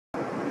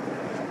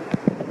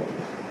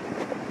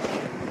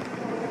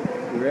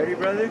ready,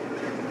 brother?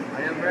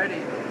 I am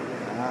ready.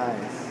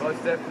 Nice.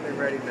 Most definitely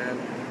ready, man.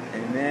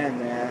 Amen,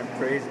 man.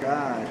 Praise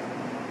God.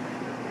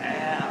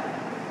 Yeah.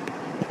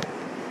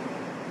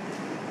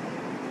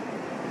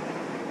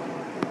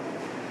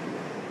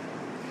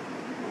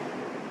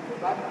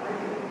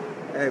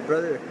 Hey,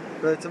 brother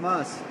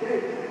Tomas.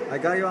 I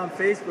got you on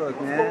Facebook,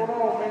 man. What's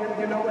going on,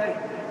 man? You know, hey,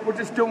 we're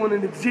just doing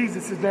it in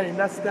Jesus' name.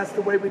 That's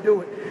the way we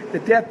do it. The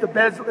death, the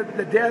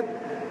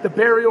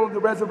burial, and the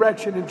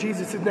resurrection in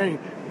Jesus' name.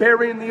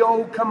 Burying the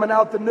old, coming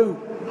out the new.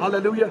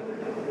 Hallelujah.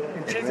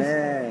 In Jesus'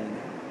 name.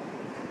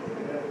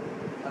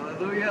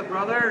 Hallelujah,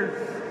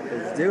 brothers.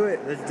 Let's do it.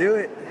 Let's do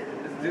it.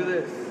 Let's do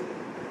this.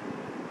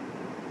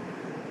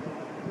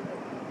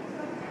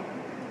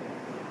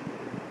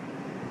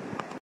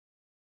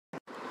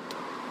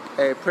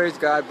 Hey, praise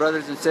God,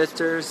 brothers and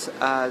sisters.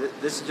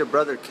 This is your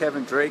brother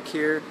Kevin Drake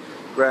here.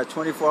 We're at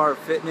 24 Hour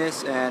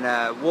Fitness,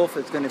 and Wolfe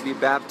is going to be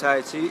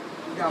baptized. He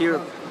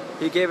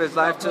gave his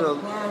life to the.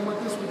 Brian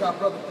with us. We got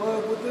Brother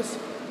Bud with us.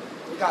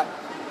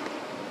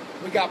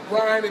 We got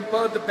Brian and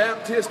Bud the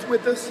Baptist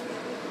with us,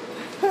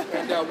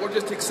 and we're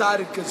just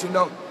excited because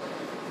my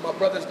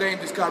brother's name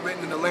just got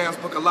written in the Lamb's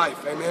Book of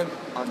Life. Amen.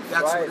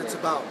 That's what it's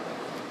about.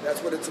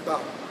 That's what it's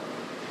about.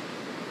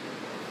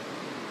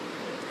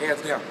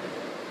 Hands down.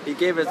 He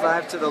gave his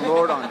life to the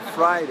Lord on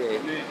Friday.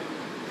 We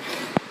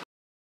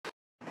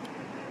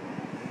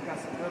got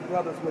some good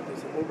brothers with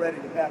us, and we're ready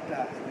to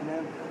baptize.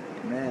 Amen.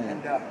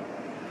 Amen.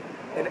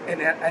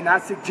 And I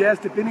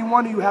suggest if any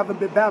one of you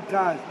haven't been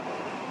baptized,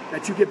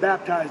 that you get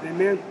baptized.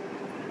 Amen.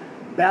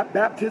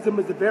 Baptism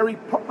is a very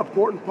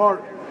important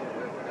part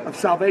of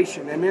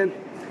salvation. Amen.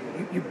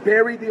 You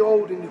bury the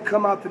old and you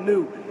come out the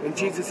new in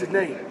Jesus'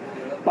 name.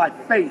 By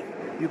faith,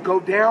 you go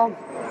down,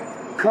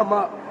 come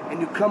up. And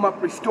you come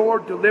up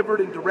restored,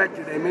 delivered, and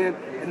directed. Amen.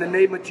 In the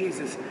name of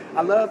Jesus.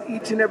 I love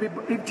each and every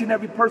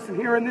person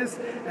hearing this,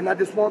 and I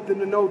just want them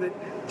to know that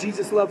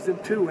Jesus loves them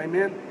too.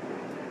 Amen.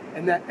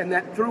 And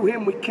that through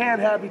him we can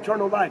have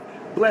eternal life.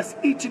 Bless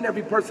each and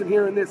every person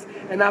hearing this.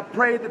 And I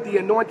pray that the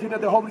anointing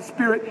of the Holy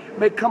Spirit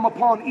may come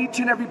upon each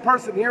and every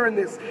person hearing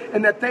this,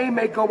 and that they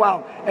may go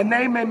out and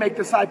they may make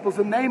disciples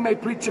and they may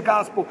preach the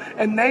gospel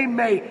and they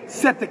may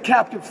set the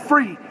captives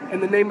free in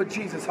the name of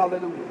Jesus.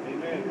 Hallelujah.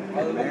 Amen.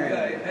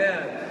 Hallelujah.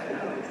 Amen.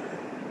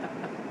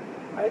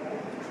 Right?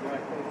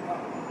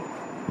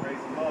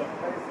 Praise the Lord.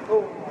 Praise the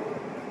Lord.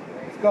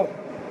 Let's go.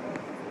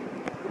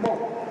 Come on.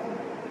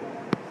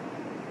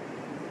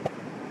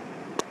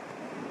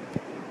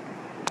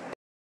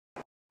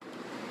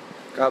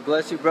 God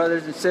bless you,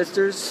 brothers and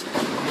sisters.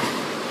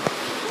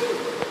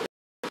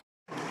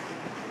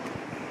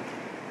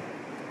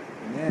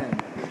 Amen.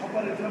 I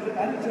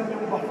didn't jump in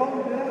with my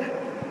phone, did I?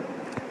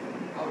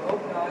 I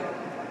hope not.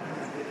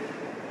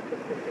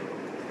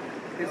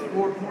 It's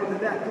more than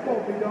that. Come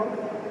on, big dog.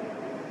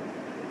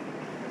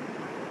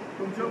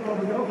 Don't jump on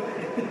me, though.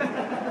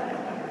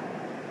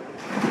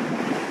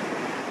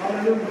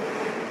 Hallelujah.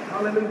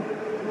 Hallelujah.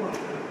 Come on.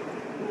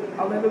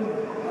 Hallelujah.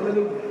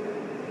 Hallelujah.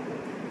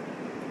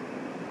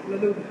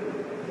 Hallelujah.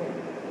 Come on.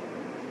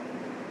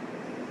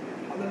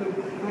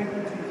 Hallelujah. Thank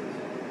you, Jesus.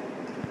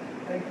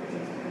 Thank you,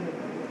 Jesus.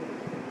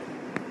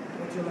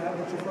 What's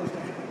your first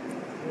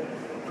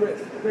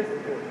name?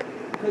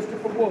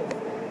 Christopher Wolfe.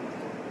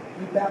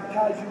 We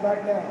baptize you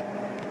right now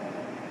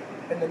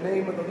in the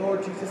name of the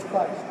Lord Jesus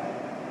Christ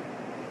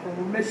for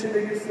remission of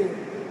your sins.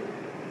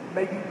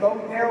 May you go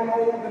down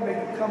old and may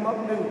you come up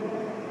new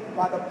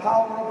by the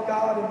power of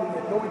God and the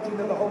anointing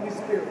of the Holy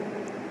Spirit.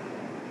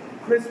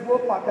 Chris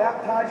Wolfe, I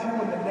baptize you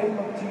in the name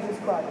of Jesus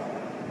Christ.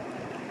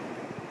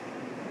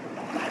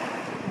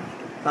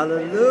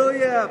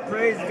 Hallelujah.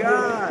 Praise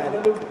God.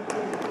 Hallelujah.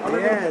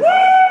 Yes.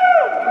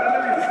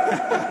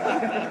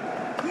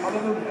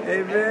 Hallelujah.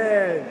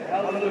 Amen.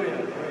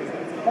 Hallelujah.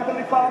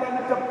 Heavenly Father, I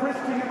lift up Chris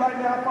to you right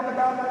now. Father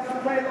God, I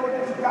just pray, Lord,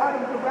 that you guide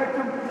him, direct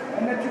him,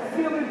 and that you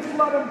fill and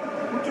flood him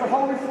with your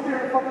Holy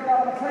Spirit, Father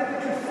God. I pray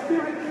that your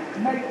Spirit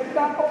may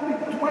not only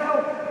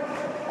dwell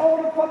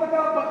on him, Father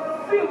God,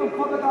 but feel him,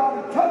 Father God,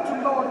 and touch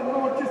him, Lord. And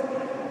Lord, just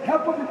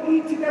help him in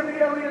each and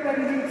every area that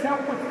he needs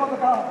help with, Father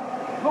God.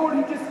 Lord,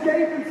 he just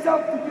gave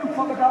himself to you,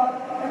 Father God.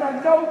 And I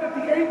know that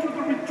the angels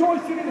are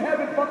rejoicing in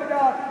heaven, Father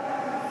God,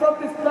 from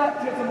this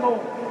baptism,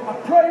 Lord. I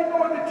pray,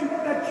 Lord, that you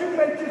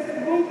may just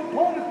move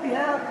upon his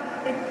behalf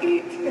in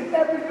each and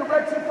every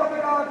direction, Father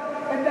God,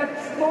 and that,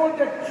 Lord,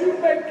 that you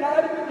may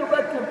guide him and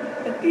direct him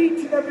in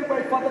each and every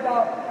way, Father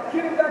God.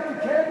 Get him back to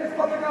Kansas,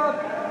 Father God.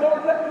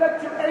 Lord,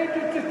 let your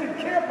angels just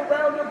encamp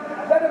around him.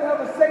 Let him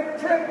have a safe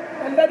trip,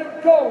 and let him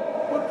go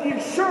with the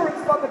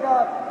assurance, Father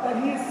God, that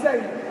he is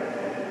saved.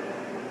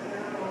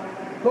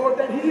 Lord,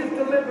 that he is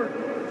delivered,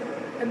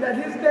 and that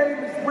his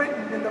name is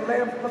written in the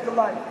Lamb's Book of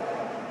Life.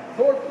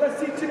 Lord, bless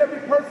each and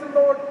every person,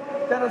 Lord,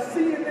 that are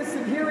seeing this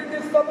and hearing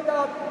this, Father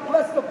God.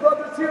 Bless the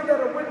brothers here that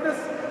are with us,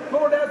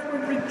 Lord, as we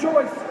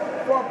rejoice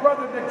for our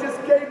brother that just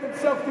gave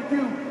himself to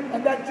you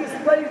and that just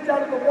raised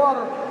out of the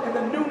water in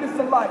the newness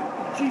of life.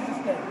 In Jesus'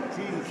 name.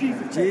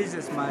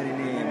 Jesus' mighty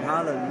name.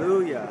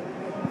 Hallelujah.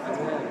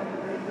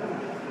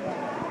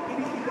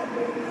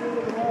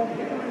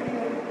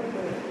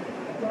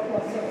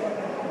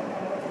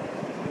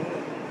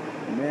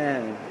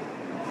 Man.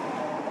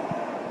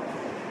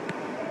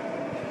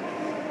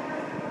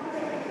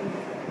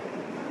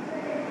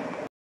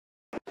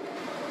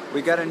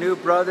 We got a new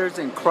brothers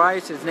in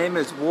Christ. His name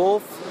is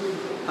Wolfe.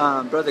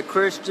 Brother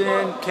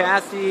Christian,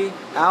 Kathy,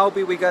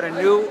 Albie. We got a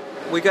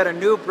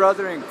new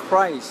brother in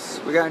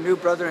Christ. We got a new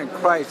brother in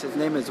Christ. His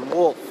name is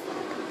Wolfe.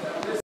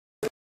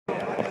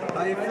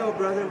 How you feel,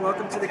 brother?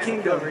 Welcome to the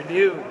kingdom.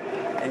 Renewed.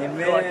 Amen.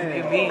 I feel like a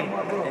new me.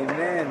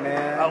 Amen,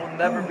 man. I will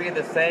never be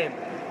the same.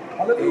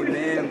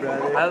 Amen,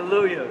 brother.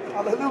 Hallelujah.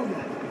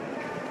 Hallelujah.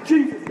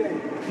 Jesus'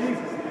 name.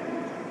 Jesus' name.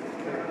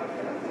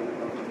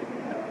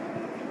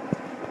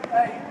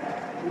 Hey,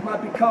 we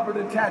might be covered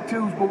in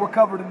tattoos, but we're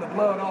covered in the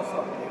blood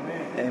also.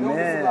 Amen.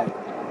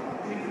 Amen.